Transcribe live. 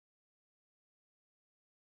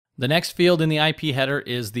The next field in the IP header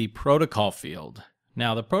is the protocol field.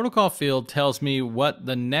 Now, the protocol field tells me what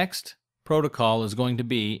the next protocol is going to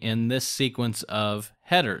be in this sequence of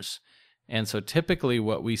headers. And so typically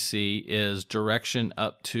what we see is direction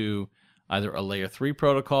up to either a layer 3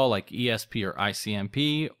 protocol like ESP or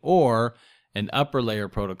ICMP, or an upper layer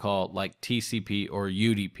protocol like TCP or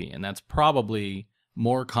UDP. And that's probably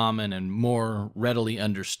more common and more readily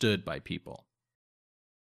understood by people.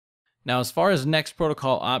 Now, as far as next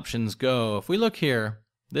protocol options go, if we look here,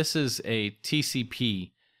 this is a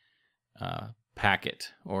TCP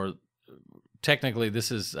packet, or technically this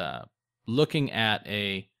is looking at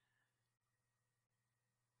a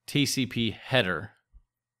TCP header.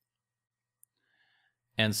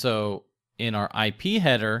 And so in our IP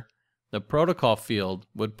header, the protocol field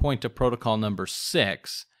would point to protocol number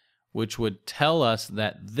 6, which would tell us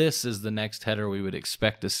that this is the next header we would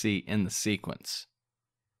expect to see in the sequence.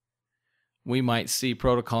 We might see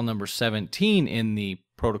protocol number 17 in the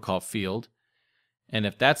protocol field, and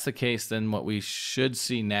if that's the case, then what we should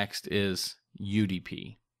see next is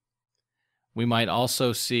UDP. We might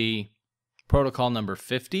also see protocol number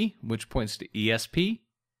 50, which points to ESP,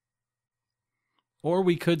 or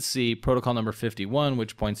we could see protocol number 51,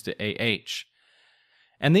 which points to AH.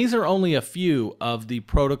 And these are only a few of the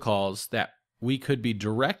protocols that we could be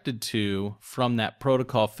directed to from that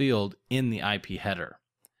protocol field in the IP header.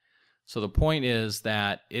 So the point is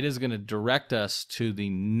that it is going to direct us to the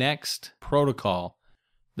next protocol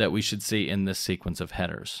that we should see in this sequence of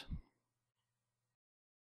headers.